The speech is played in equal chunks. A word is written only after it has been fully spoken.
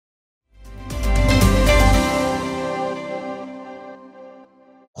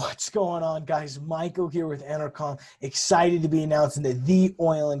What's going on, guys? Michael here with EnerCom. Excited to be announcing that the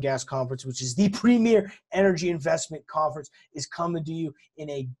Oil and Gas Conference, which is the premier energy investment conference, is coming to you in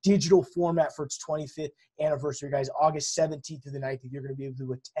a digital format for its 25th anniversary, guys. August 17th through the 19th, you're going to be able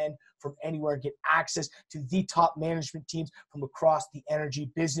to attend from anywhere and get access to the top management teams from across the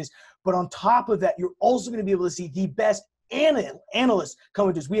energy business. But on top of that, you're also going to be able to see the best analysts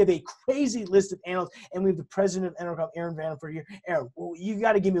coming to us. We have a crazy list of analysts, and we have the president of EnerCom, Aaron Vandeford, here. Aaron, well, you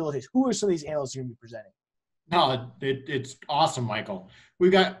got to give me a little taste. Who are some of these analysts you're going to be presenting? No, it's awesome, Michael.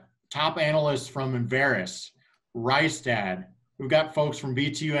 We've got top analysts from Enverus, Rystad. We've got folks from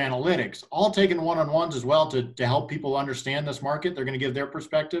BTU Analytics, all taking one-on-ones as well to help people understand this market. They're going to give their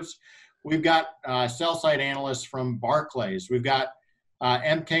perspectives. We've got sell-side analysts from Barclays. We've got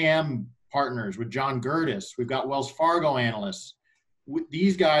MKM partners with John Gertis. We've got Wells Fargo analysts.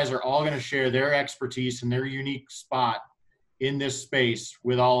 These guys are all going to share their expertise and their unique spot in this space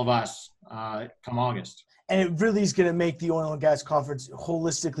with all of us come August. And it really is going to make the Oil and Gas Conference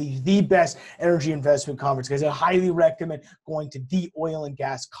holistically the best energy investment conference, guys. I highly recommend going to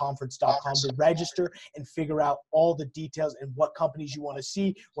theoilandgasconference.com to register and figure out all the details and what companies you want to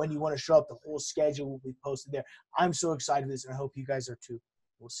see, when you want to show up. The whole schedule will be posted there. I'm so excited for this, and I hope you guys are too.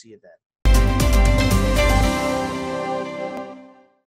 We'll see you then.